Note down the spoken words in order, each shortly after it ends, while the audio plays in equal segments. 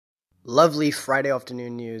lovely Friday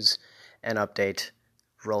afternoon news and update.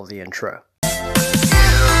 Roll the intro.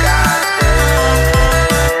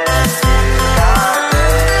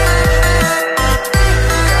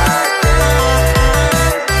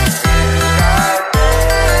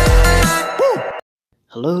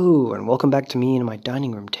 Hello, and welcome back to me in my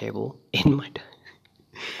dining room table.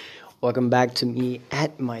 Welcome back to me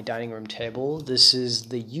at my dining room table. This is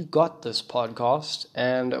the You Got This podcast,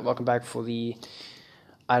 and welcome back for the...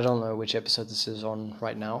 I don't know which episode this is on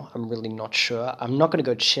right now. I'm really not sure. I'm not going to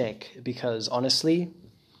go check because, honestly,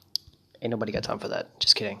 ain't nobody got time for that.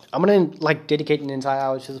 Just kidding. I'm going to, dedicate an entire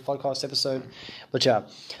hour to the podcast episode. But, yeah,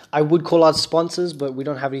 I would call out sponsors, but we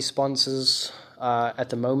don't have any sponsors at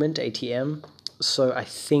the moment, ATM. So I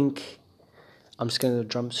think I'm just going to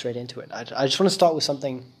jump straight into it. I just want to start with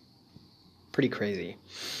something pretty crazy.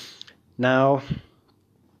 Now,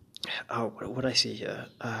 what I see here?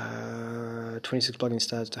 26 blogging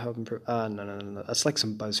stats to help improve. No. That's like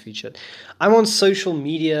some BuzzFeed shit. I'm on social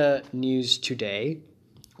media news today,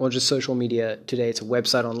 or just social media today. It's a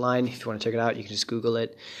website online. If you want to check it out, you can just Google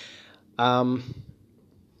it. Top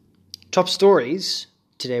stories.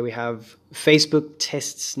 Today we have Facebook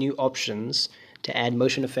tests new options to add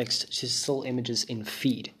motion effects to still images in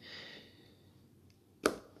feed.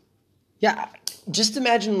 Yeah, just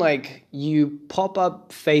imagine you pop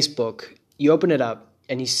up Facebook, you open it up,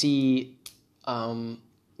 and you see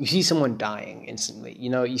someone dying instantly. You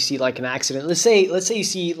know, you see an accident. Let's say you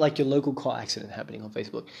see your local car accident happening on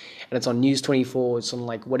Facebook, and it's on News 24. It's on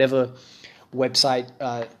whatever website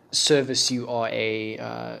service you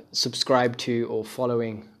are subscribed to or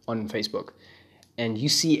following on Facebook, and you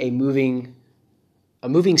see a moving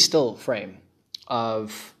still frame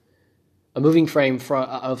of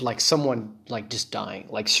someone just dying,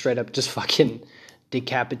 straight up just fucking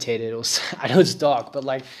decapitated, or I know it's dark,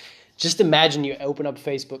 but just imagine you open up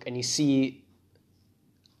Facebook and you see,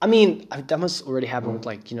 that must already happen with the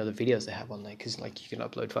videos they have on there, because you can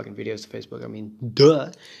upload fucking videos to Facebook.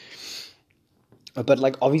 Duh.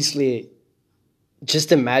 But obviously,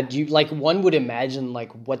 just imagine one would imagine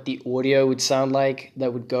what the audio would sound like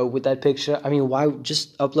that would go with that picture. Why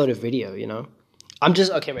just upload a video, you know?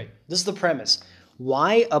 Okay, wait. This is the premise.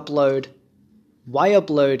 Why upload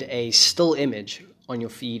a still image on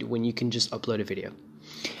your feed when you can just upload a video?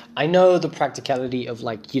 I know the practicality of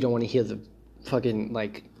you don't want to hear the fucking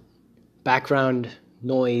background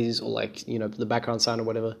noise or the background sound or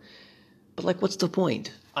whatever. But what's the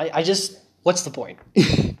point? What's the point?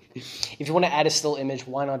 If you want to add a still image,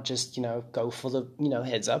 why not just go for the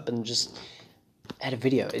heads up and just add a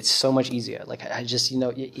video? It's so much easier.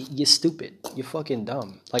 You're stupid. You're fucking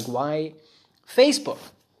dumb. Why? Facebook.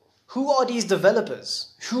 Who are these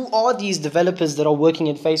developers? Who are these developers that are working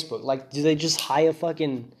at Facebook? Do they just hire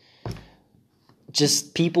fucking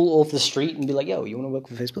just people off the street and be like, yo, you want to work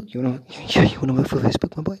for Facebook? You want to work for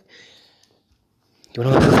Facebook, my boy? You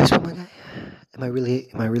want to work for Facebook, my guy? Am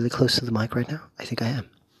I really close to the mic right now? I think I am.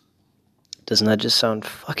 Doesn't that just sound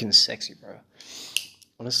fucking sexy, bro?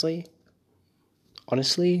 Honestly,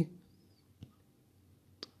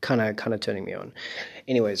 kind of turning me on.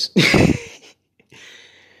 Anyways,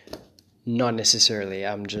 not necessarily.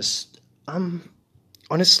 I'm a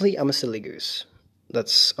silly goose.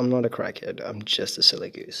 I'm not a crackhead. I'm just a silly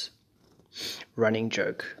goose. Running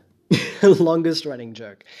joke. Longest running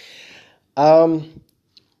joke.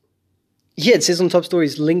 Yeah, it says on top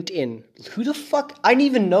stories, LinkedIn. Who the fuck? I don't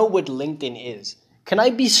even know what LinkedIn is. Can I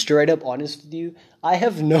be straight up honest with you? I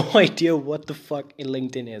have no idea what the fuck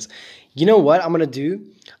LinkedIn is. You know what I'm going to do?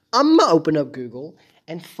 I'm going to open up Google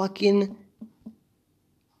and fucking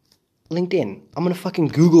LinkedIn. I'm going to fucking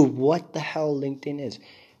Google what the hell LinkedIn is.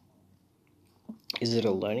 Is it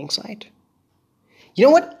a learning site? You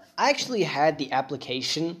know what? I actually had the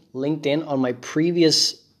application LinkedIn on my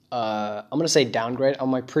previous, I'm going to say downgrade, on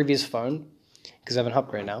my previous phone, because I have an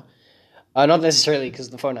upgrade now. Not necessarily because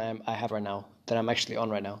the phone I have right now, that I'm actually on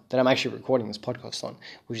right now, that I'm actually recording this podcast on,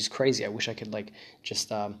 which is crazy. I wish I could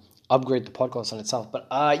just upgrade the podcast on itself. But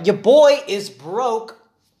your boy is broke.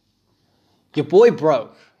 Your boy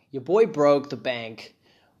broke the bank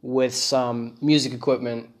with some music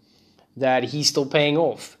equipment that he's still paying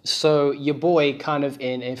off. So your boy kind of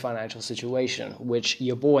in a financial situation, which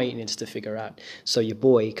your boy needs to figure out. So your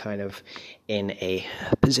boy kind of in a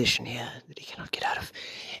position here that he cannot get out of.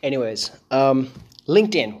 Anyways,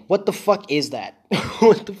 LinkedIn. What the fuck is that?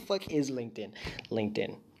 What the fuck is LinkedIn?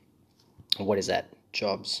 LinkedIn. What is that?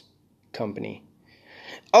 Jobs. Company.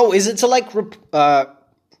 Oh, is it to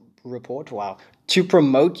report? Wow. To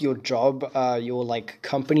promote your job, your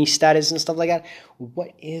company status and stuff like that.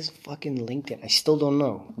 What is fucking LinkedIn? I still don't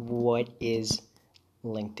know. What is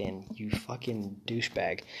LinkedIn, you fucking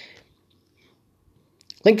douchebag.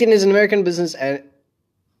 LinkedIn is an American business and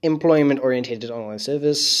employment-oriented online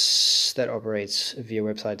service that operates via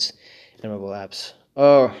websites and mobile apps.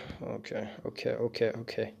 Oh, okay.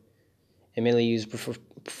 It mainly used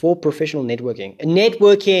for professional networking.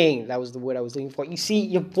 Networking! That was the word I was looking for. You see,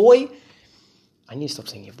 your boy... I need to stop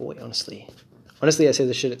saying your boy, honestly. Honestly, I say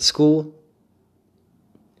this shit at school.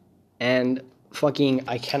 And fucking,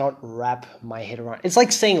 I cannot wrap my head around. It's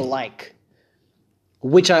like saying like,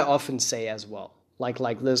 which I often say as well. Like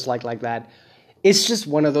this, like that. It's just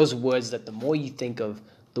one of those words that the more you think of,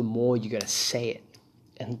 the more you gotta say it.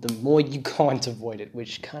 And the more you can't avoid it,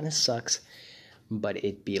 which kind of sucks. But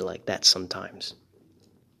it be like that sometimes.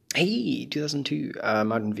 Hey, 2002,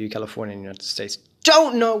 Mountain View, California, United States.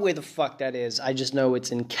 Don't know where the fuck that is. I just know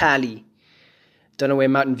it's in Cali. Don't know where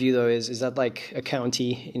Mountain View, though, is. Is that like a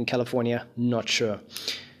county in California? Not sure.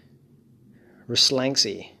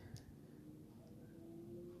 Ruslansky.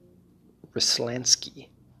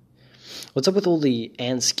 What's up with all the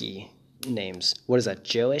Ansky names? What is that,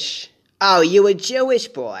 Jewish? Oh, you a Jewish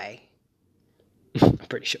boy. I'm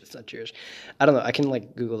pretty sure it's not Jewish. I don't know. I can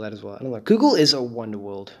Google that as well. I don't know. Google is a wonder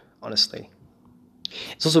world, honestly.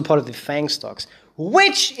 It's also part of the FANG stocks,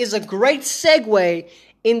 which is a great segue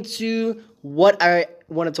into what I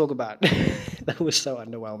want to talk about. That was so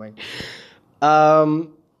underwhelming.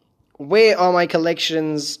 Where are my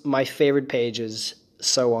collections, my favorite pages,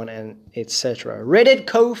 so on and etc. Reddit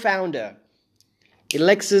co-founder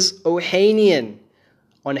Alexis Ohanian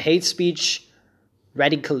on hate speech,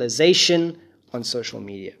 radicalization on social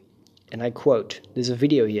media. And I quote, there's a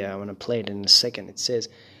video here, I want to play it in a second. It says,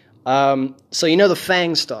 so you know the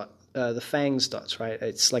FANG stocks, right?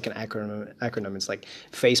 It's like an acronym. It's like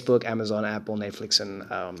Facebook, Amazon, Apple, Netflix, and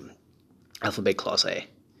Alphabet Class A.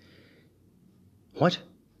 What?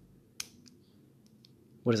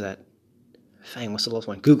 What is that? FANG, what's the last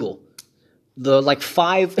one? Google. The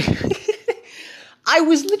 5... I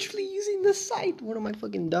was literally using the site. What am I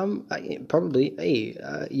fucking dumb? Probably. Hey,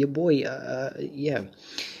 your boy, yeah.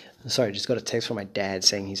 Sorry, just got a text from my dad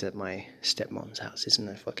saying he's at my stepmom's house. Isn't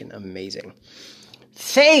that fucking amazing?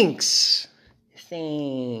 Thanks.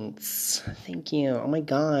 Thank you. Oh my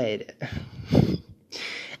god.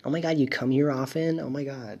 Oh my god, you come here often? Oh my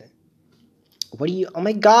god. What do you... Oh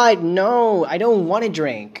my god, no. I don't want a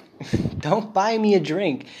drink. Don't buy me a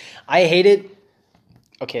drink. I hate it.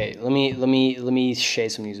 Okay, let me share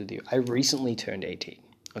some news with you. I recently turned 18.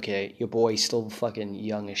 Okay, your boy's still fucking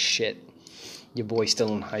young as shit. Your boy's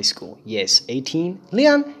still in high school. Yes, 18.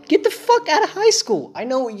 Leon, get the fuck out of high school. I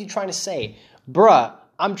know what you're trying to say. Bruh,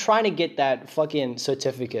 I'm trying to get that fucking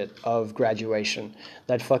certificate of graduation.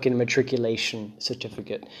 That fucking matriculation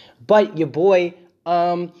certificate. But your boy,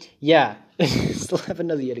 yeah, still have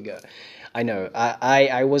another year to go. I know.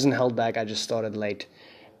 I wasn't held back. I just started late.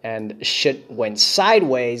 And shit went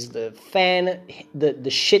sideways. The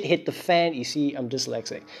shit hit the fan. You see, I'm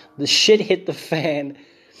dyslexic. The shit hit the fan.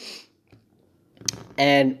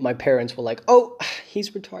 And my parents were like, oh, he's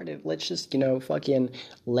retarded. Let's just, fucking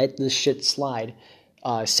let this shit slide.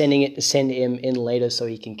 Send him in later so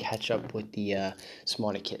he can catch up with the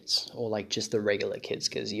smarter kids. Or just the regular kids.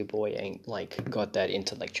 Because your boy ain't got that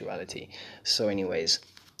intellectuality. So anyways...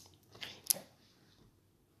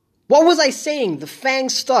 What was I saying? The FANG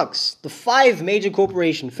stocks. The 5 major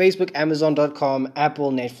corporations. Facebook, Amazon.com,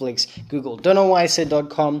 Apple, Netflix, Google. Don't know why I said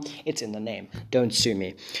 .com. It's in the name. Don't sue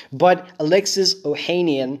me. But Alexis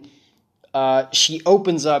Ohanian, she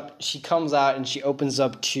comes out and she opens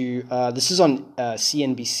up to, this is on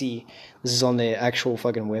CNBC. This is on their actual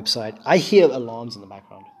fucking website. I hear alarms in the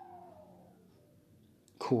background.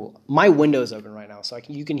 Cool. My window is open right now, so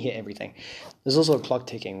you can hear everything. There's also a clock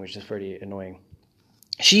ticking, which is pretty annoying.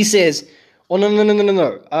 She says, oh, no.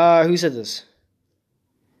 Who said this?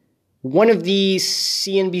 One of the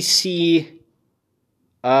CNBC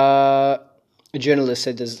journalists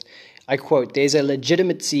said this, I quote, there's a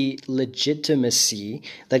legitimacy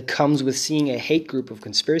that comes with seeing a hate group of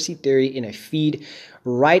conspiracy theory in a feed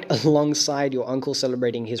right alongside your uncle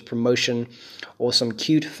celebrating his promotion or some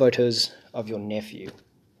cute photos of your nephew,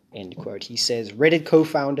 end quote. He says, Reddit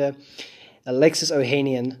co-founder Alexis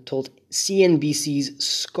Ohanian told CNBC's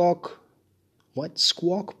Squawk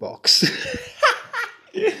Box.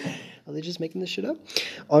 Are they just making this shit up?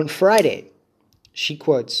 On Friday,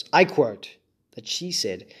 I quote, that she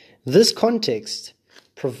said, this context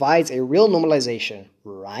provides a real normalization,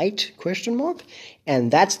 right? ? And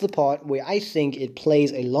that's the part where I think it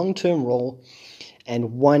plays a long-term role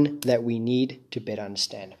and one that we need to better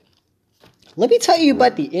understand. Let me tell you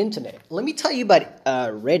about the internet. Let me tell you about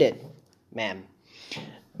Reddit.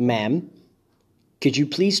 Ma'am, Could you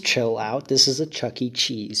please chill out? This is a Chuck E.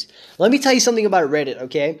 Cheese. Let me tell you something about Reddit,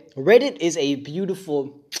 okay? Reddit is a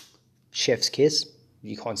beautiful chef's kiss.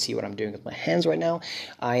 You can't see what I'm doing with my hands right now.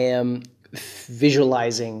 I am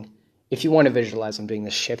visualizing. If you want to visualize, I'm doing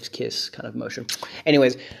the chef's kiss kind of motion.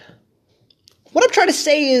 Anyways, what I'm trying to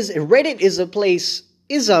say is Reddit is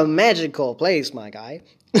a magical place, my guy.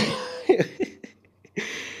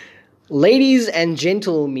 Ladies and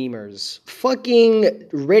gentle memers, fucking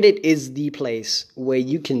Reddit is the place where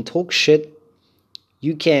you can talk shit,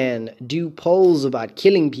 you can do polls about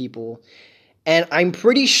killing people, and I'm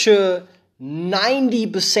pretty sure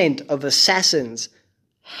 90% of assassins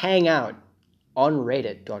hang out on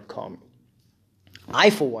reddit.com.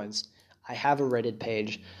 For once, I have a Reddit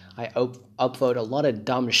page. I upvote a lot of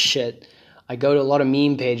dumb shit. I go to a lot of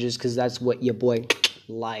meme pages because that's what your boy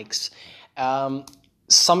likes.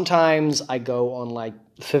 Sometimes I go on like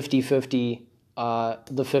 50-50,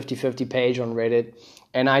 the 50-50 page on Reddit,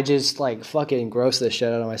 and I just like fucking gross the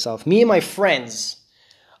shit out of myself. Me and my friends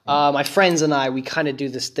and I, we kind of do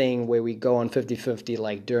this thing where we go on 50-50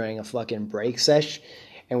 like during a fucking break sesh,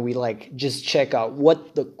 and we like just check out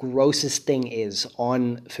what the grossest thing is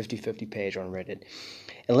on 50-50 page on Reddit.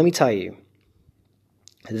 And let me tell you,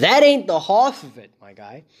 that ain't the half of it, my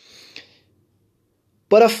guy.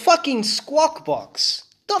 But a fucking squawk box.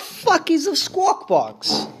 The fuck is a squawk box?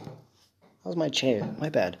 That was my chair. My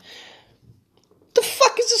bad. The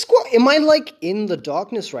fuck is a squawk? Am I like in the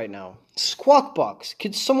darkness right now? Squawk box.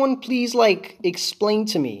 Could someone please like explain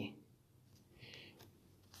to me?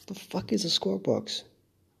 The fuck is a squawk box?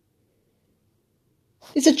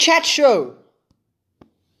 It's a chat show.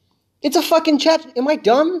 It's a fucking chat. Am I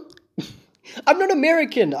dumb? I'm not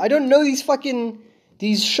American. I don't know these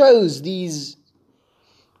shows, these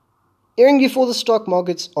airing before the stock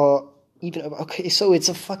markets are even okay. So it's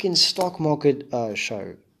a fucking stock market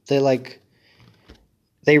show. They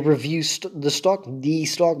review the stock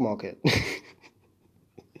market.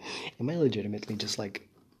 Am I legitimately just like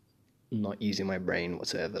not using my brain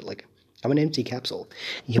whatsoever? Like I'm an empty capsule.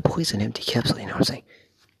 Your boy's an empty capsule. You know what I'm saying?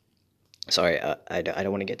 Sorry, I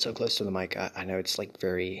don't want to get so close to the mic. I know it's like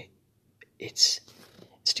very. It's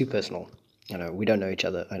too personal. I know we don't know each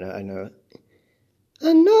other. I know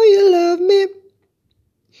you love me.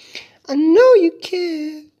 I know you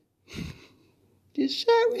care. Just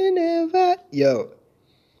shout whenever. Yo,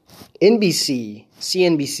 NBC,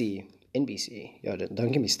 CNBC, NBC. Yo,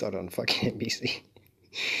 don't get me started on fucking NBC.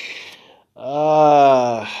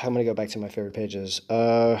 I'm gonna go back to my favorite pages.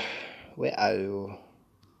 Where are you?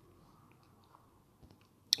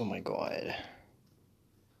 Oh my god.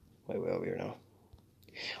 Wait, where are we now?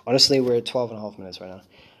 Honestly, we're at 12 and a half minutes right now.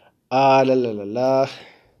 Let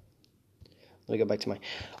me go back to my...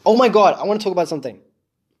 Oh my god, I want to talk about something.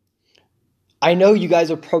 I know you guys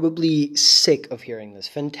are probably sick of hearing this.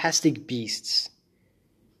 Fantastic Beasts.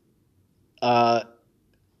 What's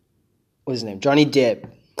his name? Johnyy Depp.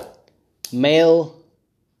 Male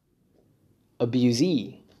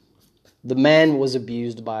abusee. The man was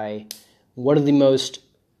abused by one of the most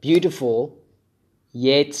beautiful,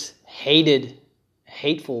 yet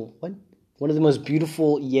hateful, one of the most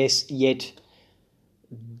beautiful, yes, yet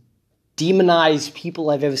demonized people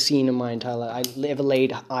I've ever seen in my entire life, I ever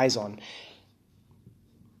laid eyes on.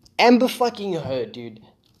 Amber fucking Heard, dude.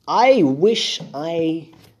 I wish I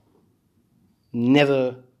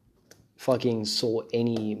never fucking saw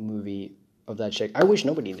any movie of that chick. I wish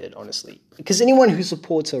nobody did, honestly. Because anyone who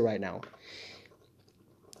supports her right now,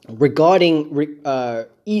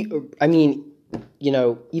 even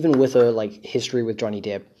with her like history with Johnyy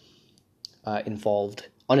Depp involved,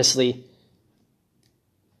 honestly,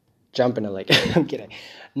 jump in a lake. I'm kidding.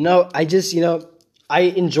 No, I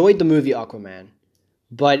enjoyed the movie Aquaman,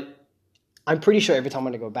 but I'm pretty sure every time I'm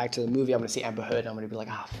going to go back to the movie, I'm going to see Amber Heard and I'm going to be like,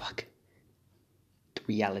 fuck. The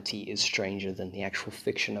reality is stranger than the actual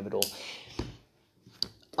fiction of it all.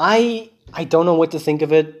 I don't know what to think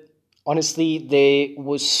of it. Honestly, there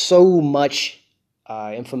was so much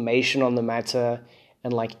information on the matter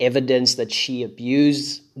and like evidence that she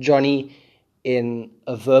abused Johnyy in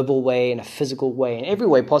a verbal way, in a physical way, in every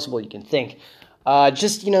way possible you can think.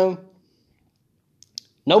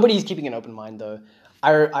 Nobody's keeping an open mind though.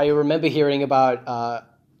 I remember hearing about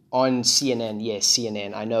on CNN. Yes,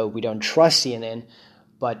 CNN. I know we don't trust CNN,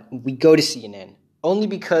 but we go to CNN only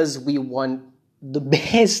because we want the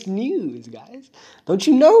best news, guys. Don't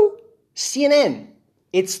you know? CNN.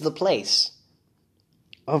 It's the place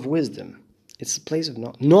of wisdom. It's the place of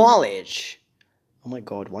knowledge. Oh my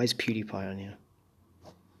god, why is PewDiePie on here?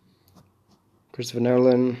 Christopher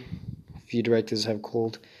Nolan. A few directors have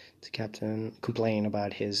called to Captain complain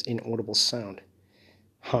about his inaudible sound.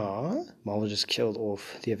 Huh? Marvel just killed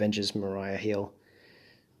off the Avengers Mariah Hill.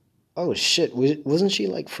 Oh shit! Wasn't she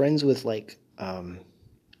like friends with like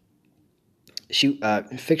she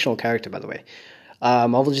fictional character, by the way?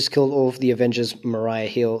 Marvel just killed off the Avengers Mariah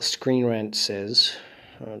Hill. Screen Rant says.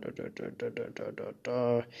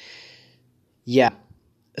 Yeah.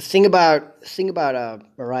 Thing about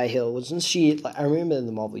Mariah Hill, wasn't she like, I remember in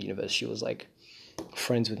the Marvel universe she was like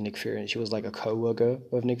friends with Nick Fury, and she was like a co-worker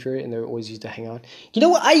of Nick Fury, and they always used to hang out. You know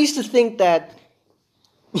what? I used to think that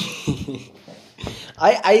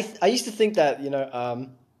I used to think that,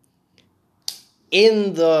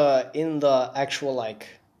 in the actual like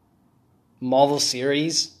Marvel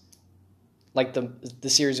series, like the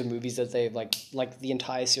series of movies that they've like the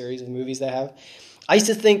entire series of movies they have, I used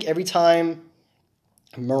to think every time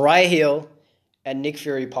Mariah Hill and Nick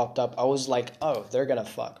Fury popped up, I was like, oh, they're gonna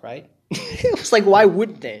fuck, right? It was like, why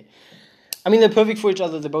wouldn't they? I mean, they're perfect for each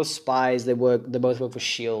other. They're both spies. They both work for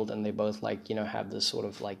S.H.I.E.L.D., and they both like, have this sort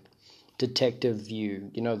of like detective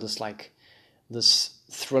view. This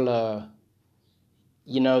thriller.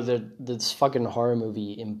 This fucking horror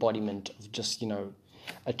movie embodiment of just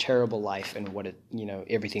a terrible life and what it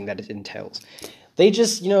everything that it entails. They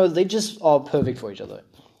just are perfect for each other.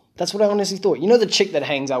 That's what I honestly thought. The chick that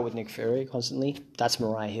hangs out with Nick Fury constantly? That's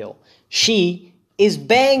Mariah Hill. She is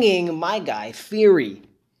banging my guy, Fury.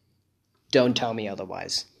 Don't tell me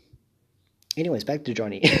otherwise. Anyways, back to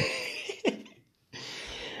Johnyy.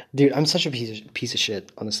 Dude, I'm such a piece of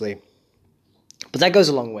shit, honestly. But that goes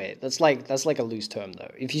a long way. That's like a loose term,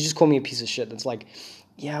 though. If you just call me a piece of shit, that's like,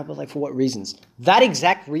 yeah, but like for what reasons? That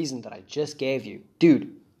exact reason that I just gave you.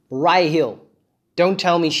 Dude, Mariah Hill. Don't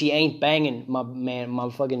tell me she ain't banging my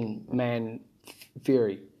fucking man,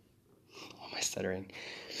 Fury. Why am I stuttering?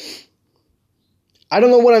 I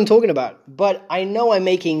don't know what I'm talking about, but I know I'm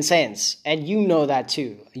making sense, and you know that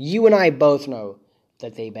too. You and I both know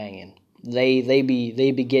that they banging. They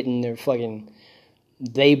be getting their fucking,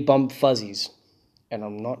 they bump fuzzies, and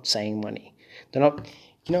I'm not saying money. They're not,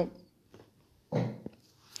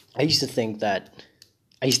 I used to think that,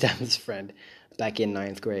 I used to have this friend back in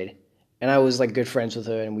 9th grade, and I was like good friends with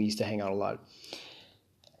her, and we used to hang out a lot.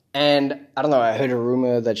 And I don't know, I heard a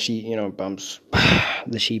rumor that she,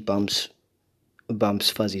 bumps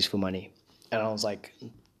fuzzies for money. And I was like,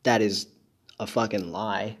 that is a fucking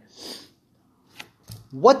lie.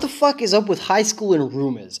 What the fuck is up with high school and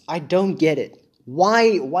rumors? I don't get it.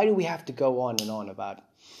 Why do we have to go on and on about,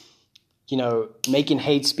 making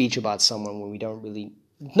hate speech about someone when we don't really...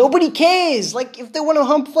 Nobody cares! Like, if they want to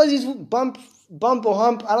hump fuzzies, bump or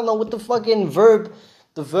hump, I don't know what the fucking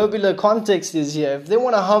the verbular context is here. If they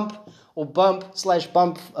want to hump or bump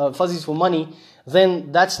fuzzies for money,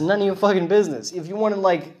 then that's none of your fucking business. If you want to,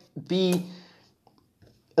 like, be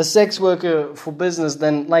a sex worker for business,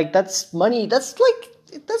 then, like, that's money. That's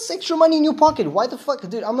extra money in your pocket. Why the fuck?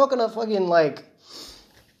 Dude, I'm not going to fucking, like,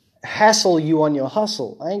 hassle you on your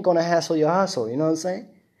hustle. I ain't going to hassle your hustle. You know what I'm saying?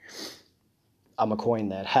 I'm going to coin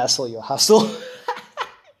that. Hassle your hustle.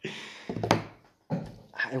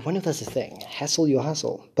 I wonder if that's a thing. Hassle your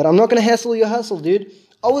hustle. But I'm not going to hassle your hustle, dude.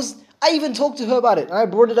 I even talked to her about it, and I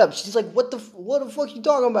brought it up. She's like, what the fuck are you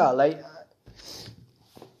talking about? Like,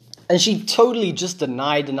 and she totally just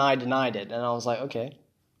denied it. And I was like, okay,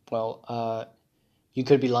 well, you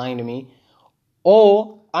could be lying to me.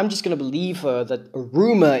 Or I'm just going to believe her that a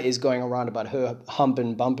rumor is going around about her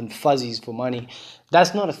humping, bumping fuzzies for money.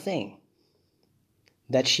 That's not a thing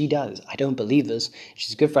that she does. I don't believe this.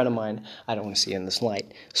 She's a good friend of mine. I don't want to see her in this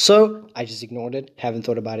light. So I just ignored it. Haven't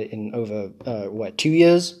thought about it in over, 2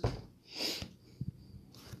 years?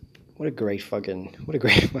 What a great fucking...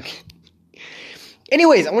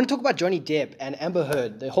 Anyways, I want to talk about Johnyy Depp and Amber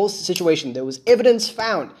Heard. The whole situation. There was evidence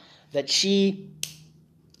found that she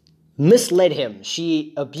misled him.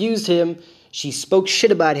 She abused him. She spoke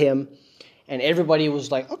shit about him. And everybody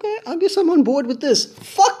was like, okay, I guess I'm on board with this.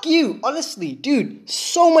 Fuck you, honestly, dude.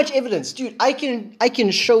 So much evidence, dude. I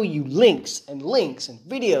can show you links and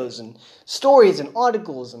videos and stories and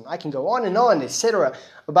articles, and I can go on, etc.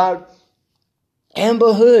 about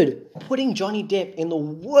Amber Heard putting Johnyy Depp in the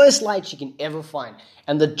worst light she can ever find,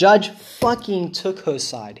 and the judge fucking took her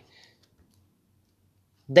side.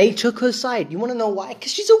 They took her side. You want to know why?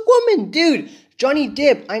 Because she's a woman, dude. Johnyy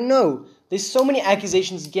Depp, I know. There's so many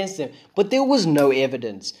accusations against him, but there was no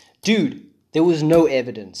evidence. Dude, there was no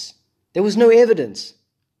evidence. There was no evidence.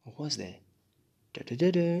 Or was there? I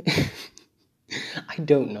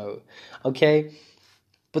don't know. Okay?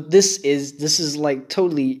 But this is like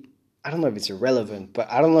totally, I don't know if it's irrelevant, but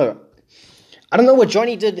I don't know. I don't know what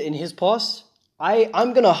Johnyy did in his past.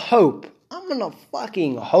 I'm gonna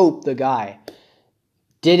fucking hope the guy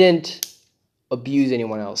didn't abuse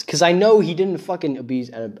anyone else. Because I know he didn't fucking abuse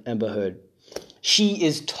Amber Heard. She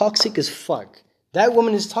is toxic as fuck. That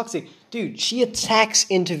woman is toxic. Dude, she attacks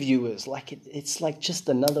interviewers like it's like just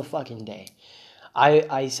another fucking day.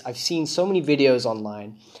 I've seen so many videos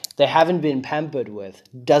online. They haven't been pampered with.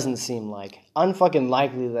 Doesn't seem like. Unfucking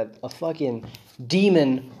likely that a fucking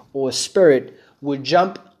demon or a spirit would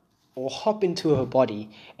jump or hop into her body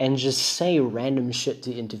and just say random shit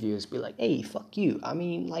to interviewers. Be like, hey, fuck you. I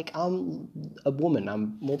mean, like, I'm a woman.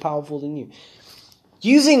 I'm more powerful than you.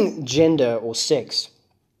 Using gender or sex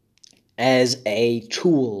as a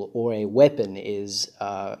tool or a weapon is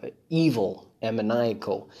evil and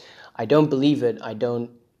maniacal. I don't believe it. I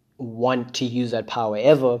don't want to use that power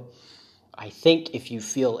ever. I think if you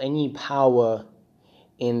feel any power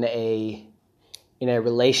in a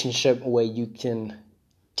relationship where you can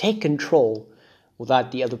take control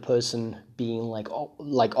without the other person being like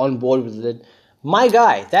on board with it, my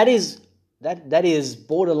guy, that is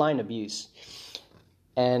borderline abuse.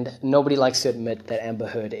 And nobody likes to admit that Amber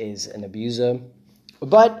Heard is an abuser.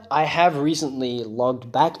 But I have recently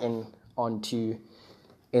logged back onto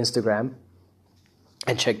Instagram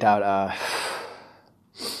and checked out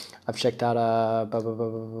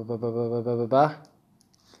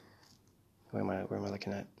where am I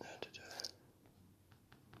looking at?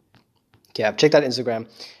 Okay, I've checked out Instagram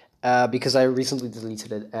because I recently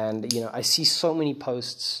deleted it, and I see so many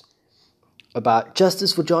posts about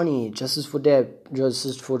justice for Johnyy, justice for Depp,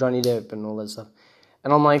 justice for Johnyy Depp, and all that stuff.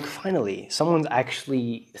 And I'm like, finally, someone's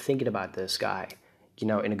actually thinking about this guy, in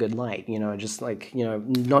a good light, just like,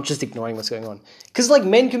 not just ignoring what's going on. Because, like,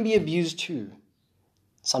 men can be abused too.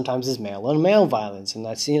 Sometimes it's male on male violence, and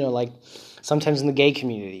that's, like, sometimes in the gay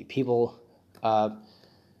community, people,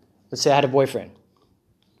 let's say I had a boyfriend.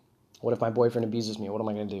 What if my boyfriend abuses me? What am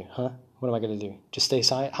I going to do? Huh? What am I going to do? Just stay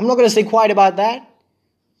silent? I'm not going to stay quiet about that.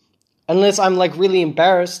 Unless I'm, like, really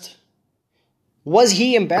embarrassed. Was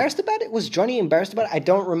he embarrassed about it? Was Johnyy embarrassed about it? I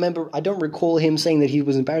don't recall him saying that he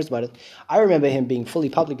was embarrassed about it. I remember him being fully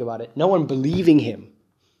public about it. No one believing him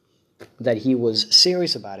that he was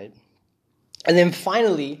serious about it. And then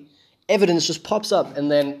finally, evidence just pops up, and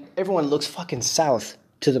then everyone looks fucking south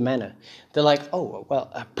to the manor. They're like, oh,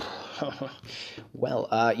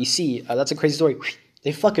 well, you see, that's a crazy story.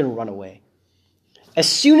 They fucking run away. As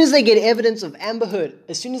soon as they get evidence of Amber Heard,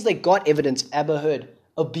 as soon as they got evidence of Amber Heard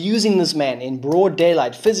abusing this man in broad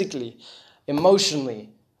daylight, physically, emotionally,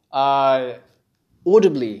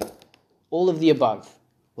 audibly, all of the above,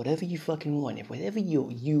 whatever you fucking want, whatever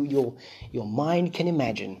your mind can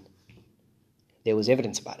imagine, there was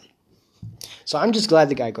evidence about it. So I'm just glad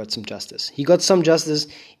the guy got some justice. He got some justice,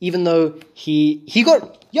 even though he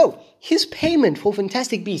got, his payment for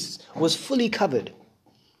Fantastic Beasts was fully covered.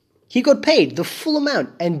 He got paid the full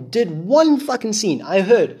amount and did one fucking scene. I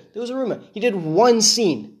heard, there was a rumor, he did one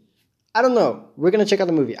scene. I don't know. We're going to check out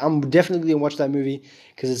the movie. I'm definitely going to watch that movie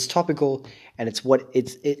because it's topical and it's what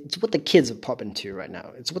the kids are popping to right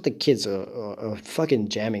now. It's what the kids are fucking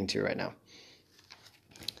jamming to right now.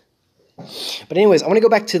 But anyways, I want to go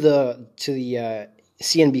back to the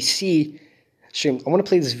CNBC stream. I want to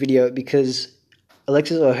play this video because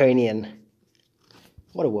Alexis Ohanian,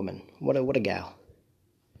 what a woman, what a gal.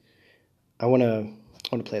 I want to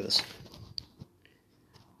play this.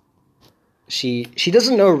 She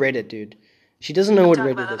doesn't know Reddit, dude. She doesn't know what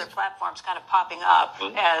Reddit is. Other platforms kind of popping up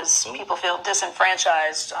as people feel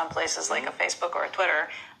disenfranchised on places like a Facebook or a Twitter.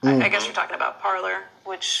 I guess you're talking about Parler,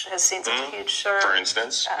 which has seen such a huge surge. For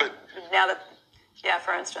instance.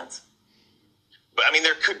 For instance. But I mean,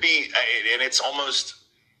 there could be, and it's almost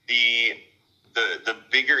the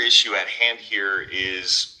bigger issue at hand here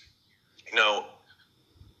is,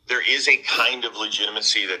 there is a kind of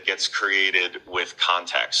legitimacy that gets created with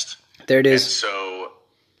context. There it is. And so,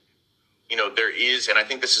 there is, and I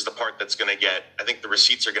think this is the part that's going to I think the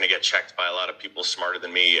receipts are going to get checked by a lot of people smarter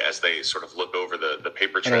than me as they sort of look over the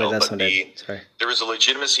paper trail. But there is a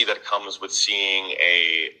legitimacy that comes with seeing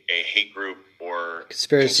a hate group or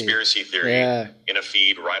conspiracy theory in a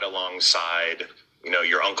feed right alongside,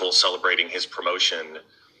 your uncle celebrating his promotion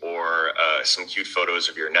or some cute photos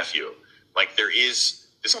of your nephew. Like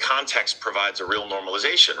this context provides a real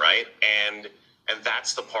normalization, right? And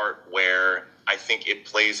that's the part where I think it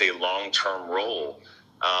plays a long-term role,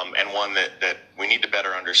 and one that we need to better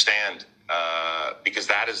understand, because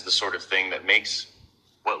that is the sort of thing that makes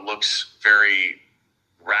what looks very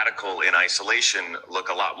radical in isolation look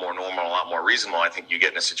a lot more normal, a lot more reasonable. I think you get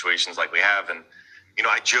into situations like we have, and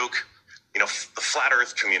I joke, the flat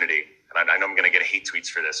Earth community, and I know I'm going to get hate tweets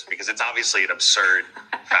for this because it's obviously an absurd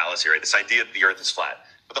fallacy, right? This idea that the Earth is flat.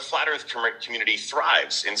 But the flat earth community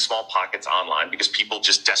thrives in small pockets online because people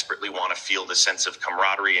just desperately want to feel the sense of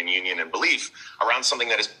camaraderie and union and belief around something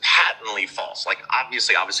that is patently false, like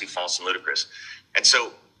obviously false and ludicrous. And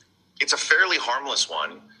so it's a fairly harmless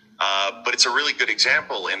one, but it's a really good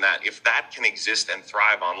example in that if that can exist and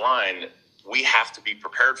thrive online, we have to be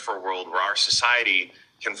prepared for a world where our society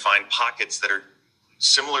can find pockets that are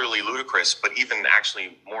similarly ludicrous, but even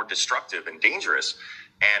actually more destructive and dangerous,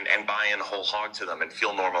 and buy in whole hog to them and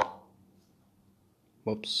feel normal.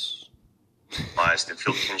 Whoops. And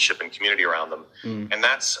feel kinship and community around them. And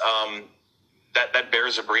that's that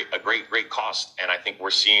bears a great cost. And I think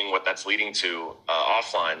we're seeing what that's leading to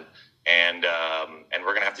offline. And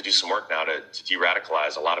we're going to have to do some work now to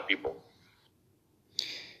de-radicalize a lot of people.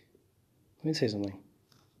 Let me say something.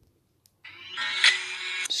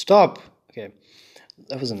 Stop. Okay.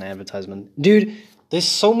 That was an advertisement. Dude, there's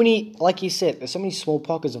so many, like you said, there's so many small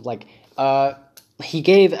pockets of like, he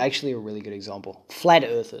gave actually a really good example. Flat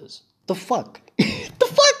earthers. The fuck? The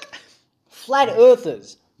fuck? Flat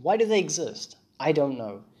earthers. Why do they exist? I don't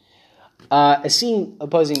know. Asim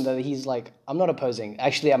opposing that he's like, I'm not opposing.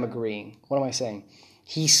 Actually, I'm agreeing. What am I saying?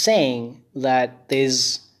 He's saying that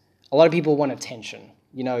there's a lot of people want attention.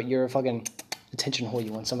 You know, you're a fucking attention whore.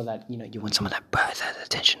 You want some of that, you know, you want some of that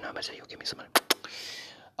attention. No, but you'll give me some of it.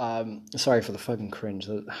 Sorry for the fucking cringe.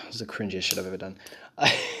 That was the cringiest shit I've ever done.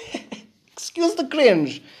 Excuse the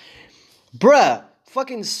cringe. Bruh,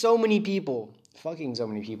 fucking so many people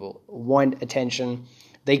want attention.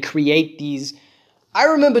 They create these. I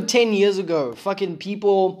remember 10 years ago, fucking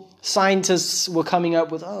scientists were coming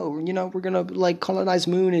up with, you know, we're gonna like colonize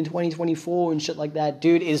moon in 2024 and shit like that.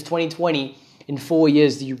 Dude, is 2020 in 4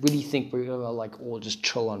 years? Do you really think we're gonna like all just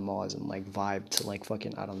chill on Mars and like vibe to like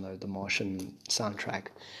fucking, I don't know, the Martian soundtrack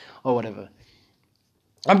or whatever?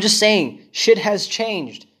 I'm just saying, shit has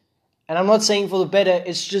changed. And I'm not saying for the better,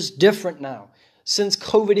 it's just different now. Since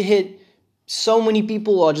COVID hit, so many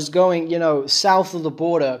people are just going, you know, south of the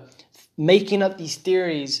border, making up these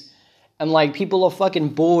theories, and like people are fucking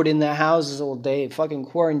bored in their houses all day, fucking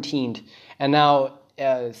quarantined, and now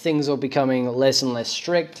things are becoming less and less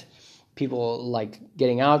strict. People are like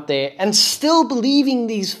getting out there and still believing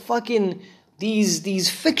these fucking these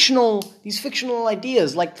fictional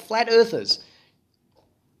ideas like flat earthers.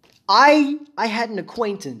 I had an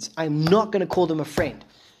acquaintance. I'm not gonna call them a friend,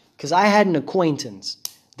 because I had an acquaintance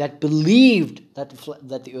that believed that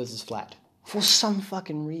the earth is flat. For some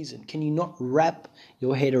fucking reason. Can you not wrap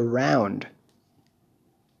your head around?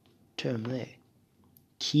 Term there.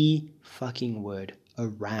 Key fucking word.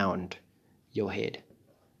 Around your head.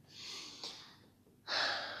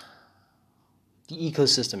 The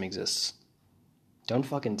ecosystem exists. Don't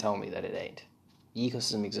fucking tell me that it ain't. The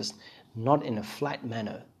ecosystem exists. Not in a flat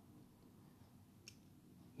manner.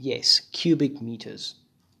 Yes, cubic meters.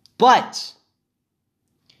 But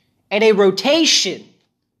at a rotation.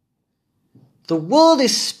 The world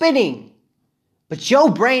is spinning, but your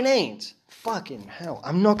brain ain't. Fucking hell.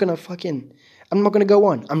 I'm not gonna go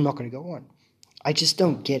on. I just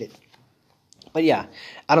don't get it. But yeah,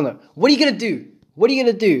 I don't know. What are you gonna do?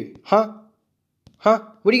 Huh?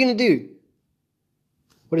 What are you gonna do?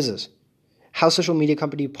 What is this? How social media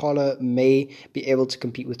company Parler may be able to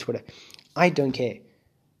compete with Twitter. I don't care.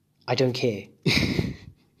 I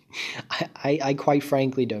quite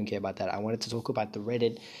frankly don't care about that. I wanted to talk about the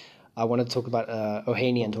Reddit. I want to talk about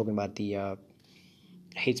Ohanian and talking about the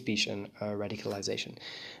hate speech and radicalization.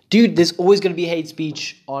 Dude, there's always going to be hate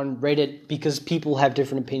speech on Reddit because people have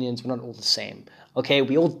different opinions. We're not all the same. Okay,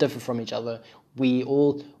 we all differ from each other. We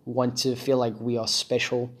all want to feel like we are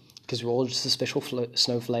special because we're all just a special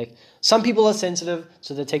snowflake. Some people are sensitive,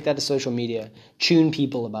 so they take that to social media, tune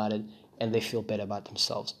people about it, and they feel better about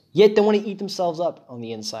themselves. Yet they want to eat themselves up on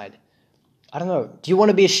the inside. I don't know. Do you want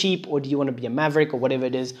to be a sheep or do you want to be a maverick or whatever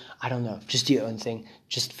it is? I don't know. Just do your own thing.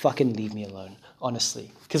 Just fucking leave me alone,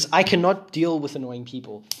 honestly. Because I cannot deal with annoying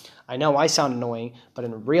people. I know I sound annoying, but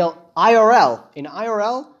in real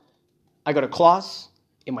IRL, I go to class,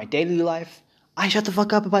 in my daily life, I shut the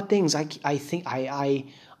fuck up about things I think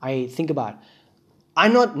about.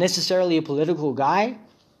 I'm not necessarily a political guy,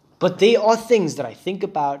 but there are things that I think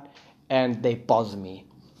about and they bother me.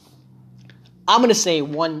 I'm going to say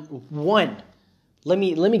one. Let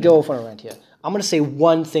me go off on a rant here. I'm going to say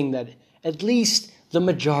one thing that at least the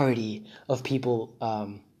majority of people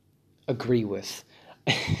agree with.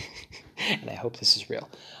 And I hope this is real.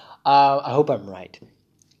 I hope I'm right.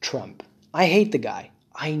 Trump. I hate the guy.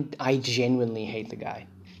 I genuinely hate the guy.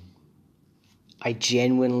 I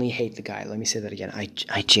genuinely hate the guy. Let me say that again.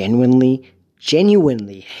 I genuinely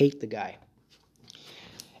hate the guy.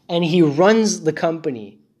 And he runs the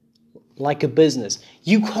company like a business.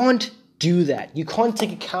 You can't do that. You can't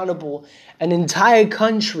take accountable an entire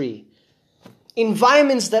country.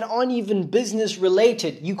 Environments that aren't even business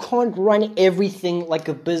related. You can't run everything like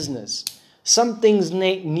a business. Some things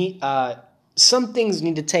need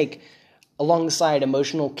to take alongside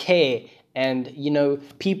emotional care and,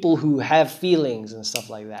 people who have feelings and stuff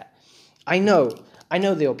like that. I know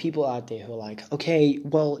there are people out there who are like, okay,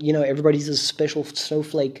 well, everybody's a special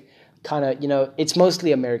snowflake kind of, it's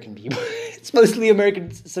mostly American people. It's mostly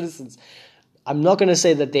American citizens. I'm not going to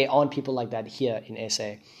say that there aren't people like that here in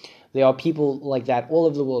SA. There are people like that all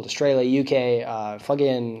over the world. Australia, UK,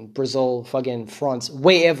 fucking Brazil, fucking France,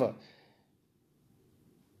 wherever.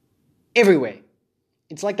 Everywhere.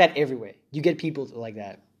 It's like that everywhere. You get people like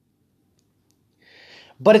that.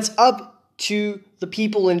 But it's up to the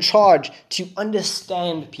people in charge to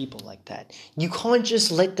understand people like that. You can't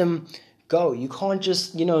just let them go. You can't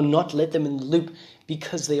just, not let them in the loop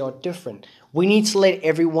because they are different. We need to let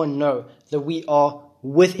everyone know that we are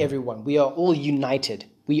with everyone. We are all united.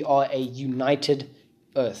 We are a united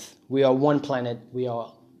Earth. We are one planet. We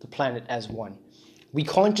are the planet as one. We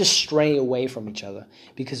can't just stray away from each other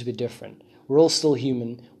because we're different. We're all still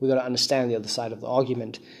human. We got to understand the other side of the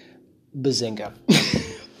argument. Bazinga.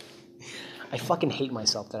 I fucking hate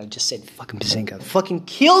myself that I just said fucking bazinga. Fucking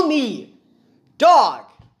kill me, dog.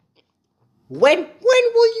 When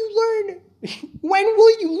will you learn? When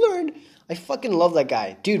will you learn? I fucking love that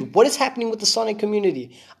guy, dude. What is happening with the Sonic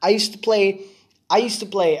community? I used to play Sonic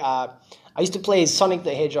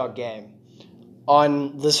the Hedgehog game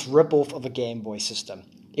on this ripoff of a Game Boy system.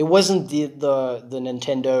 It wasn't the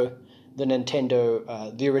Nintendo,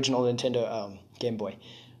 the original Nintendo Game Boy.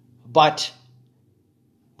 But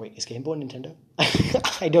wait, is Game Boy Nintendo?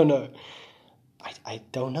 I don't know. I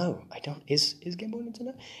don't know. Is Game Boy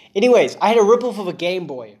Nintendo? Anyways, I had a ripoff of a Game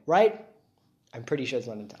Boy, right? I'm pretty sure it's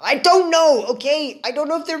not Nintendo. I don't know, okay? I don't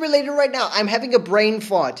know if they're related right now. I'm having a brain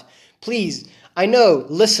fart. Please. I know,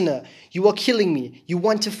 listener, you are killing me. You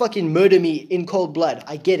want to fucking murder me in cold blood.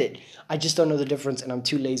 I get it. I just don't know the difference, and I'm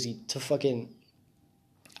too lazy to fucking...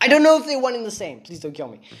 I don't know if they're one and the same. Please don't kill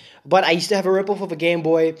me. But I used to have a ripoff of a Game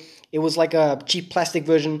Boy. It was like a cheap plastic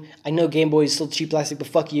version. I know Game Boy is still cheap plastic, but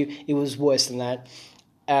fuck you. It was worse than that.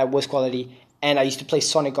 Worse quality. And I used to play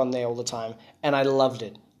Sonic on there all the time. And I loved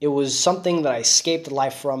it. It was something that I escaped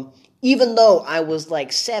life from. Even though I was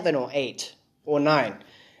like 7 or 8 or 9.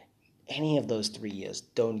 Any of those 3 years.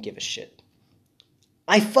 Don't give a shit.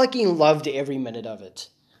 I fucking loved every minute of it.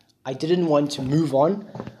 I didn't want to move on.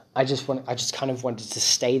 I just kind of wanted to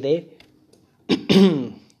stay there.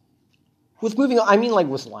 With moving on, I mean like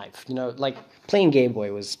with life, like playing Game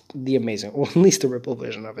Boy was the amazing, or at least the Ripple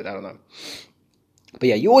version of it, I don't know. But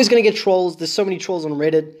yeah, you're always going to get trolls. There's so many trolls on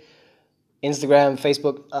Reddit, Instagram,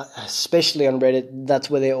 Facebook, especially on Reddit. That's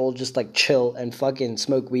where they all just like chill and fucking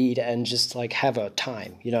smoke weed and just like have a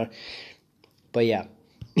time, But yeah.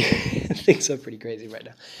 Things are pretty crazy right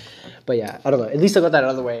now. But yeah, I don't know. At least I got that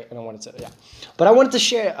out of the way, and I wanted to, yeah. But I wanted to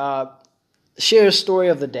share a story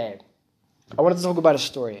of the day. I wanted to talk about a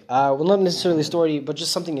story. Well, not necessarily a story, but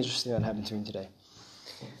just something interesting that happened to me today.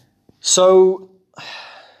 So,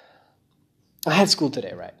 I had school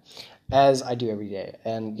today, right? As I do every day.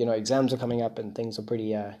 And, exams are coming up, and things are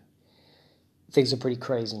pretty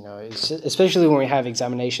crazy, especially when we have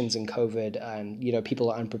examinations in COVID, and, people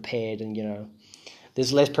are unprepared, and,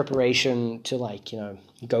 there's less preparation to,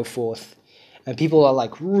 go forth. And people are,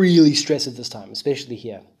 really stressed at this time, especially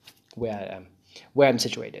here, where I'm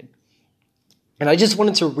situated. And I just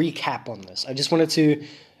wanted to recap on this. I just wanted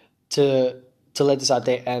to let this out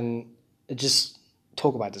there and just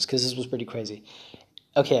talk about this, because this was pretty crazy.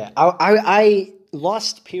 Okay, I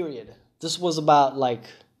lost period. This was about,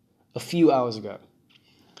 a few hours ago.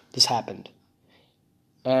 This happened.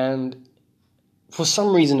 And for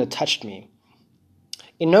some reason, it touched me.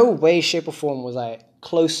 In no way, shape, or form was I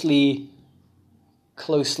closely,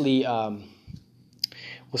 what's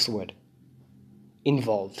the word?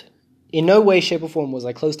 Involved. In no way, shape, or form was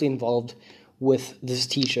I closely involved with this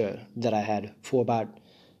teacher that I had for about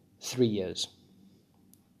 3 years.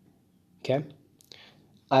 Okay?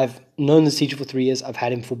 I've known this teacher for 3 years. I've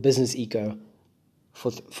had him for business eco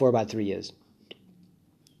for about 3 years.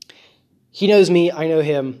 He knows me. I know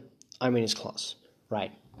him. I'm in his class.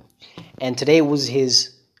 Right. And today was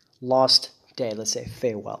his last day, let's say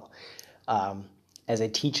farewell, as a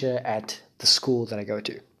teacher at the school that I go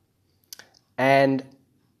to. And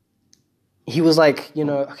he was like,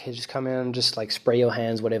 okay, just come in, just spray your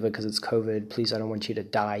hands, whatever, because it's COVID. Please, I don't want you to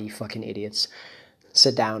die, you fucking idiots.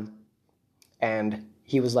 Sit down. And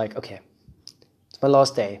he was like, okay, it's my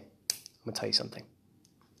last day. I'm going to tell you something.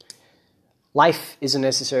 life isn't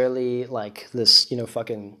necessarily like this,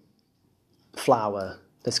 fucking flower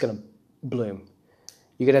that's going to bloom.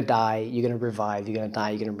 You're going to die, you're going to revive, you're going to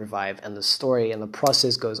die, you're going to revive. And the story and the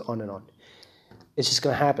process goes on and on. It's just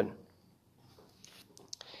going to happen.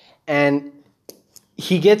 And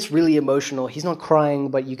he gets really emotional. He's not crying,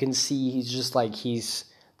 but you can see he's just like, he's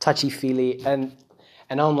touchy-feely. And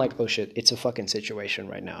I'm like, oh shit, it's a fucking situation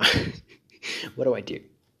right now. What do I do?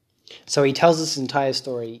 So he tells this entire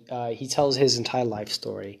story. He tells his entire life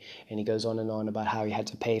story, and he goes on and on about how he had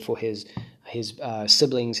to pay for his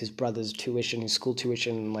siblings, his brother's tuition, his school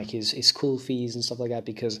tuition, like his school fees and stuff like that,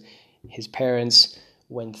 because his parents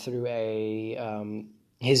went through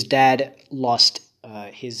his dad lost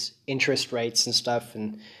his interest rates and stuff,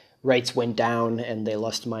 and rates went down, and they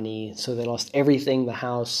lost money, so they lost everything, the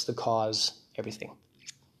house, the cars, everything.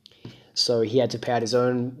 So he had to pay out his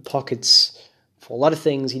own pockets for a lot of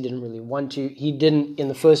things he didn't really want to. He didn't, in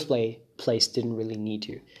the first place, didn't really need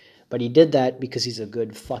to. But he did that because he's a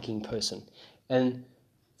good fucking person. And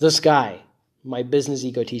this guy, my business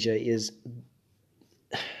ego teacher,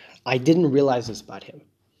 I didn't realize this about him.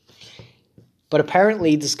 But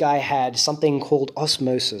apparently this guy had something called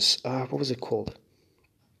osmosis. What was it called?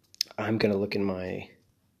 I'm going to look in my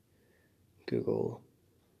Google.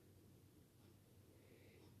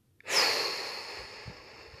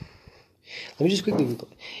 Let me just quickly Google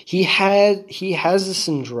it. He has a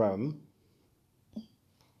syndrome.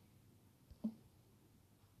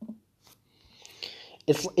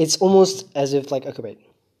 It's almost as if like, okay, wait.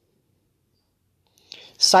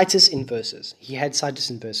 Situs inversus. He had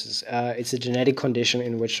situs inversus. It's a genetic condition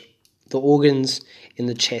in which the organs in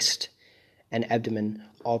the chest and abdomen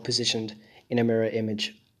are positioned in a mirror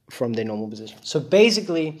image from their normal position. So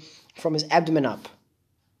basically, from his abdomen up,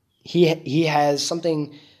 he has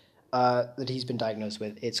something that he's been diagnosed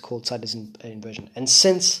with. It's called situs inversion. And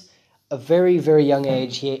since a very, very young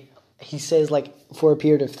age, he says like for a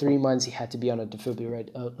period of 3 months he had to be on a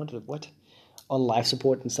defibrillator, on life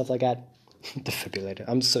support and stuff like that. Defibrillator.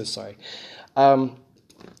 I'm so sorry. On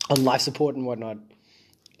life support and whatnot.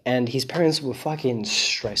 And his parents were fucking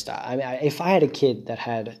stressed out. I mean, if I had a kid that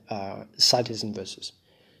had situs inversus,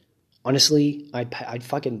 honestly, I'd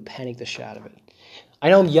fucking panic the shit out of it. I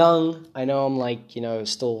know I'm young. I know I'm like,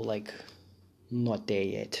 still like not there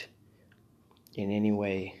yet in any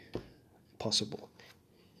way possible.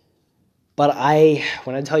 But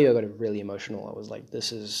when I tell you I got really emotional, I was like,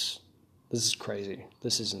 this is crazy.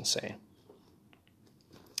 This is insane.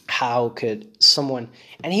 How could someone,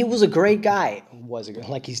 and he was a great guy,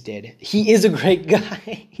 like he's dead. He is a great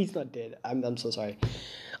guy. He's not dead. I'm so sorry.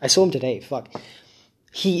 I saw him today. Fuck.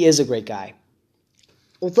 He is a great guy.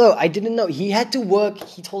 Although I didn't know, he had to work,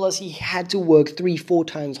 he told us he had to work 3-4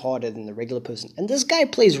 times harder than the regular person. And this guy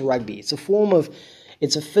plays rugby. It's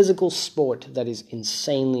a physical sport that is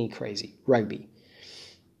insanely crazy, rugby.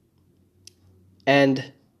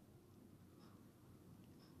 And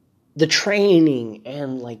the training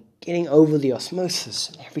and like getting over the osmosis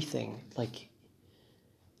and everything, like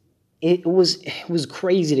it was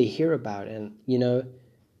crazy to hear about. And,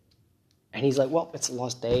 and he's like, well, it's the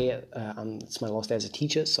last day. It's my last day as a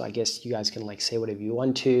teacher, so I guess you guys can like say whatever you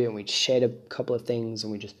want to. And we shared a couple of things,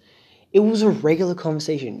 and it was a regular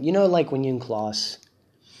conversation. Like when you're in class,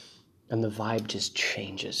 and the vibe just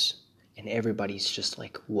changes, and everybody's just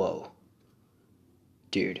like, whoa,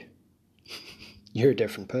 dude, you're a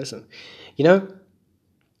different person.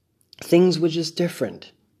 Things were just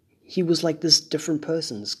different. He was like this different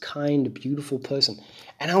person, this kind, beautiful person.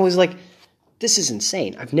 And I was like, this is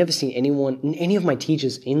insane. I've never seen any of my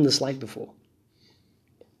teachers in this light before.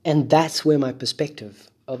 And that's where my perspective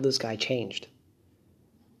of this guy changed.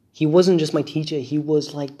 He wasn't just my teacher. He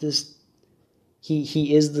was like this.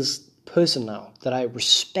 He is this person now that I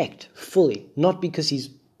respect fully. Not because he's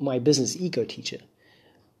my business ego teacher,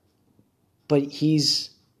 but he's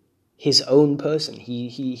his own person.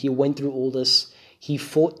 He went through all this. He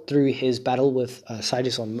fought through his battle with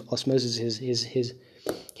situs osmosis,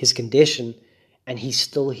 his condition. And he's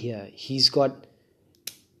still here. He's got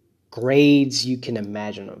grades you can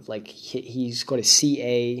imagine of. Like he's got a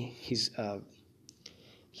CA. He's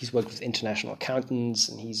worked with international accountants,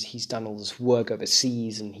 and he's done all this work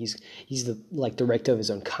overseas. And he's the like director of his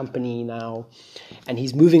own company now, and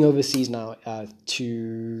he's moving overseas now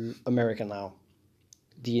to America now,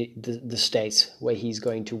 the States, where he's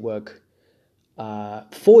going to work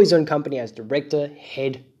for his own company as director,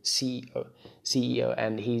 head, CEO,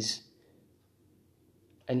 and he's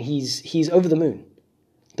over the moon.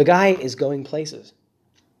 The guy is going places.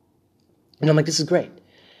 And I'm like, this is great.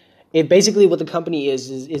 it basically what the company is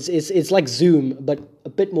it's like Zoom, but a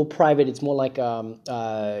bit more private. It's more like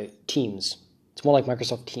Teams. It's more like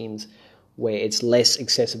Microsoft Teams, where it's less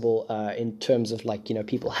accessible in terms of like,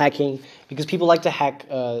 people hacking, because people like to hack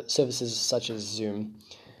services such as Zoom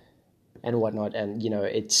and whatnot, and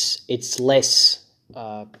it's less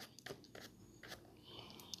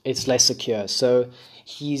secure. So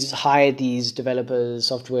he's hired these developers,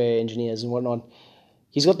 software engineers, and whatnot.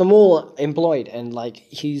 He's got them all employed, and like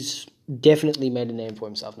he's definitely made a name for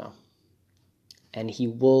himself now. And he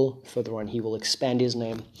will, further on, he will expand his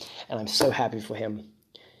name, and I'm so happy for him.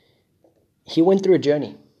 He went through a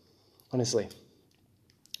journey, honestly.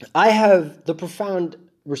 I have the most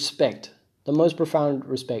profound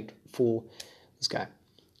respect for this guy,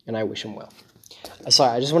 and I wish him well.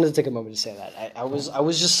 Sorry, I just wanted to take a moment to say that. I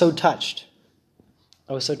was just so touched.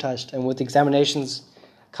 I was so touched, and with examinations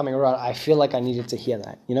coming around, I feel like I needed to hear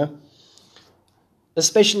that,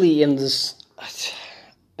 especially in this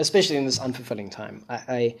unfulfilling time.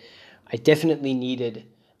 I definitely needed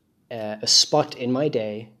a spot in my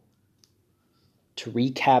day to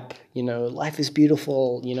recap, life is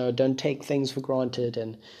beautiful, don't take things for granted,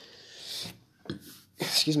 and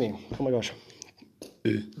excuse me, oh my gosh,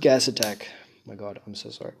 gas attack, my God, I'm so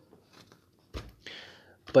sorry.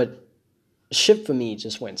 But shit for me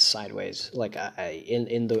just went sideways, like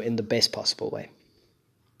in the best possible way.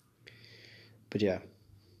 But yeah,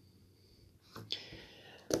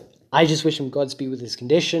 I just wish him Godspeed with his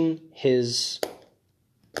condition, his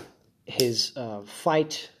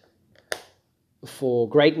fight for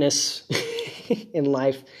greatness in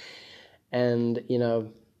life, and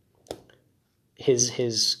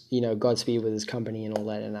his Godspeed with his company and all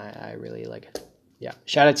that. And I really like it. Yeah,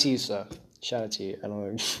 shout out to you, sir. Shout out to you. I don't know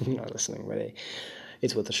if you're not listening, but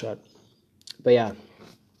it's worth a shot. But yeah,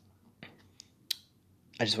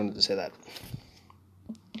 I just wanted to say that.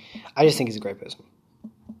 I just think he's a great person.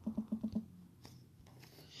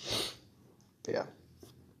 But yeah.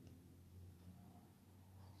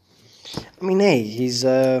 I mean, hey, he's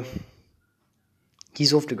off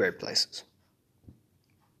to great places.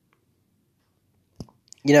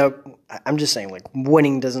 I'm just saying, like,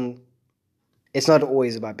 winning doesn't. It's not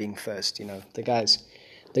always about being first. The guys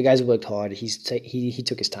worked hard. He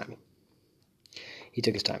took his time. He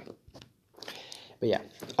took his time. But yeah,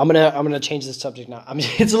 I'm gonna change the subject now.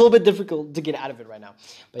 It's a little bit difficult to get out of it right now.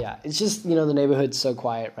 But yeah, it's just the neighborhood's so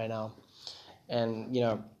quiet right now, and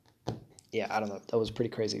yeah, I don't know. That was pretty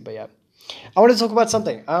crazy. But yeah, I want to talk about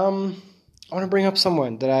something. I want to bring up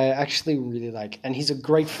someone that I actually really like, and he's a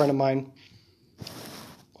great friend of mine.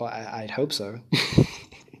 Well, I'd hope so.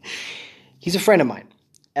 He's a friend of mine.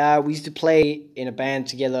 We used to play in a band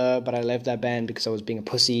together, but I left that band because I was being a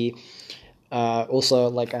pussy. Also,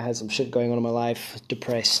 like, I had some shit going on in my life,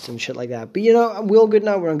 depressed and shit like that. But, we're all good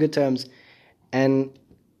now. We're on good terms. And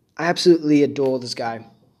I absolutely adore this guy.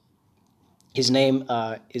 His name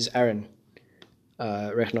is Aaron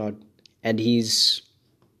Rechnard, and he's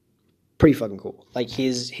pretty fucking cool. Like,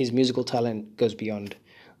 his musical talent goes beyond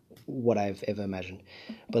what I've ever imagined.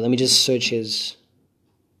 But let me just search his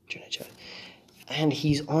Johnyy, and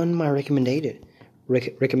he's on my recommended.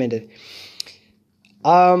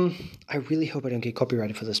 I really hope I don't get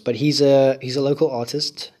copyrighted for this, but he's a local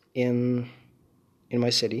artist in my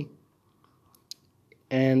city,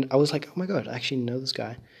 and I was like, oh my God, I actually know this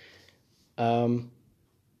guy. Well,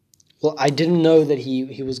 I didn't know that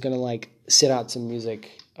he was gonna like set out some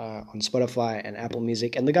music on Spotify and Apple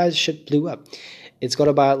Music, and the guy's shit blew up. It's got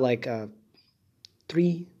about like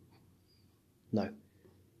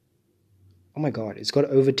oh my God, it's got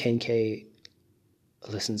over 10K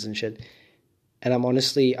listens and shit. And I'm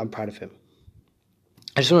proud of him.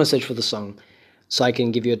 I just want to search for the song so I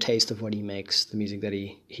can give you a taste of what he makes, the music that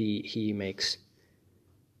he makes.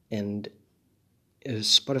 And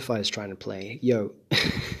Spotify is trying to play. Yo.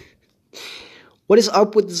 What is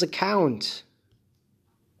up with this account?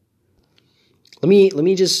 Let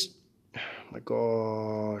me just, oh my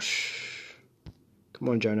gosh. Come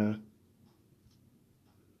on, Jonah.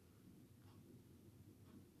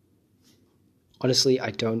 Honestly, I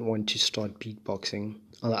don't want to start beatboxing.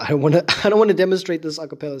 I don't want to demonstrate this a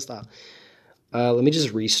cappella style. Let me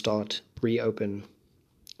just reopen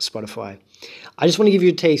Spotify. I just want to give you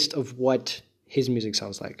a taste of what his music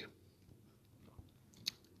sounds like.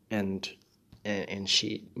 And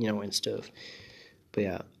shit, and stuff. But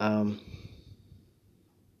yeah,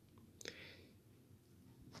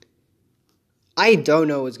 I don't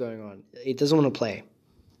know what's going on. It doesn't want to play.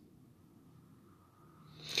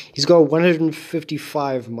 He's got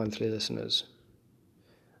 155 monthly listeners.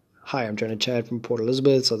 Hi, I'm Johnyy Depp from Port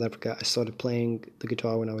Elizabeth, South Africa. I started playing the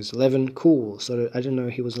guitar when I was 11. Cool. I didn't know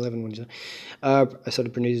he was 11 when he started. I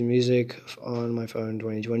started producing music on my phone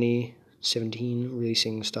 2020. 17,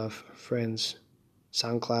 releasing stuff. Friends.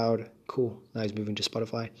 SoundCloud. Cool. Now he's moving to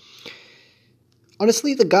Spotify.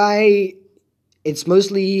 Honestly, the guy, it's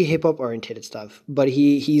mostly hip-hop oriented stuff. But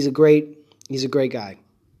he's a great guy.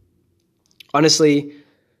 Honestly,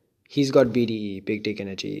 he's got BDE, big dick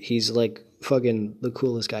energy. He's like fucking the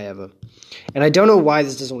coolest guy ever. And I don't know why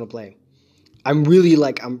this doesn't want to play. I'm really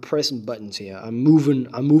like, I'm pressing buttons here. I'm moving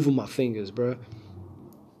my fingers, bro.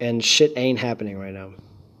 And shit ain't happening right now.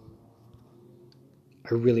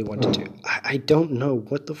 I really wanted to. I don't know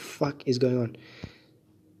what the fuck is going on.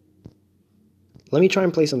 Let me try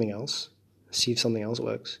and play something else. See if something else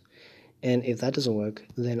works. And if that doesn't work,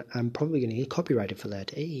 then I'm probably going to get copyrighted for that.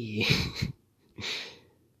 Hey.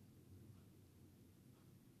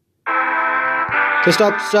 Okay,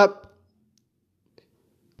 stop.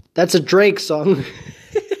 That's a Drake song.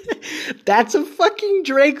 That's a fucking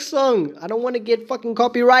Drake song. I don't want to get fucking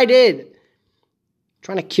copyrighted.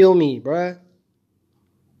 Trying to kill me, bruh.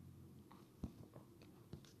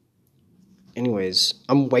 Anyways,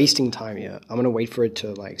 I'm wasting time here. I'm going to wait for it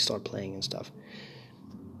to like start playing and stuff.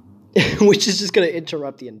 Which is just going to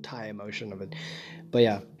interrupt the entire motion of it. But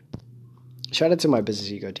yeah. Shout out to my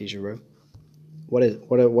business ego teacher, bro. What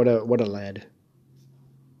a lad.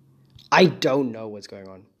 I don't know what's going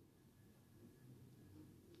on.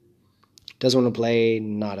 Doesn't want to play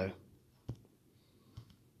nada.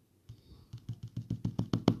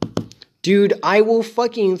 Dude, I will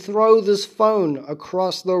fucking throw this phone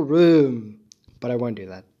across the room. But I won't do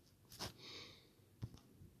that.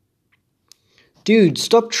 Dude,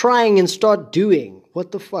 stop trying and start doing.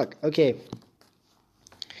 What the fuck? Okay.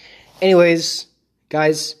 Anyways,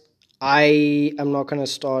 guys, I am not going to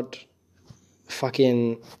start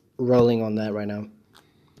fucking rolling on that right now.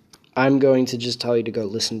 I'm going to just tell you to go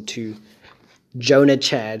listen to Johnyy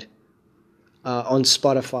Depp on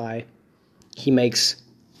Spotify. He makes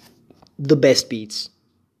the best beats.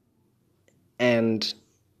 And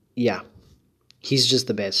yeah, he's just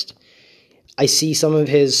the best. I see some of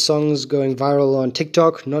his songs going viral on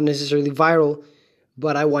TikTok, not necessarily viral,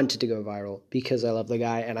 but I wanted to go viral because I love the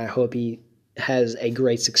guy and I hope he has a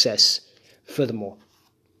great success furthermore.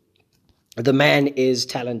 The man is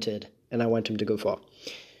talented and I want him to go far.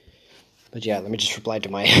 But yeah, let me just reply to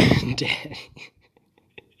my dad.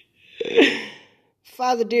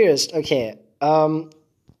 Father dearest, okay. But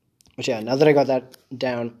yeah, now that I got that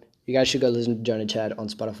down, you guys should go listen to Johnyy Depp on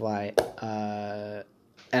Spotify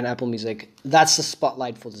and Apple Music. That's the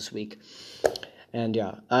spotlight for this week. And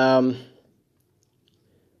yeah, but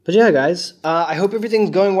yeah, guys, I hope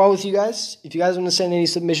everything's going well with you guys. If you guys want to send any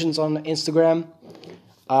submissions on Instagram,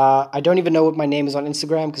 I don't even know what my name is on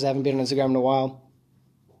Instagram because I haven't been on Instagram in a while.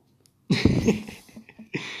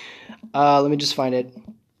 Let me just find it.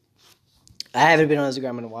 I haven't been on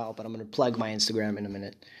Instagram in a while, but I'm going to plug my Instagram in a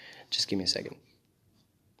minute. Just give me a second.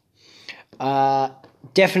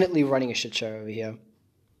 Definitely running a shit show over here.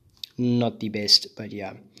 Not the best, but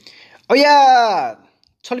yeah. Oh yeah!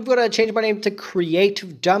 Totally forgot I changed my name to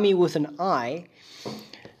Creative Dummy with an I.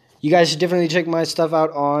 You guys should definitely check my stuff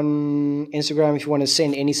out on Instagram if you want to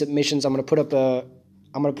send any submissions. I'm gonna put a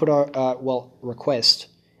request.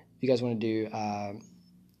 If you guys want to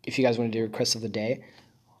do requests of the day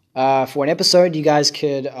for an episode, you guys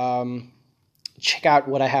could check out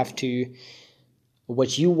what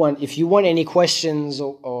you want. If you want any questions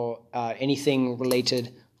or anything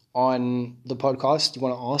related on the podcast you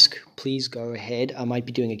want to ask, please go ahead. I might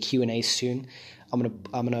be doing a Q&A soon. I'm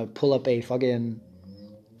gonna pull up a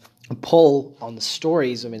poll on the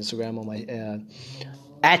stories of Instagram on my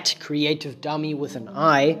at Creative Dummy with an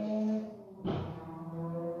I.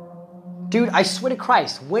 Dude, I swear to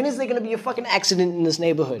Christ, when is there gonna be a fucking accident in this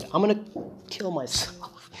neighborhood? I'm gonna kill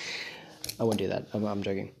myself. I won't do that. I'm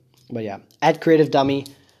joking. But yeah, at Creative Dummy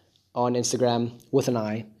on Instagram with an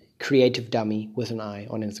I. Creative Dummy with an I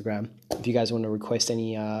on Instagram. If you guys want to request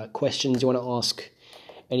any questions, you want to ask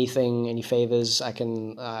anything, any favors, I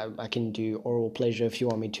can do oral pleasure if you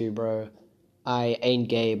want me to, bro. I ain't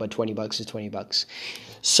gay, but $20 is $20.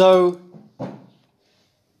 So,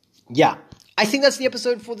 yeah. I think that's the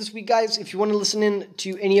episode for this week, guys. If you want to listen in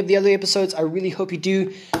to any of the other episodes, I really hope you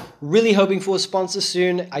do. Really hoping for a sponsor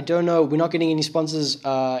soon. I don't know. We're not getting any sponsors,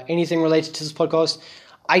 anything related to this podcast.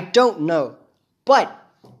 I don't know. But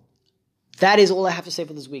that is all I have to say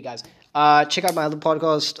for this week, guys. Check out my other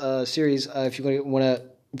podcast series if you want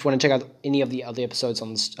to check out any of the other episodes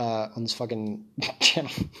on this fucking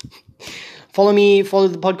channel. Follow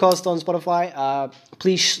the podcast on Spotify.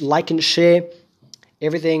 Please like and share.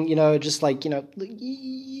 everything, just like, the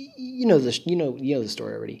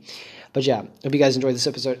story already. But yeah, hope you guys enjoyed this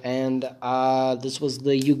episode, and this was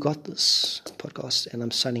the You Got This podcast, and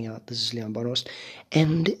I'm signing out. This is Leon Bonhorst,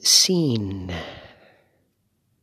 and scene.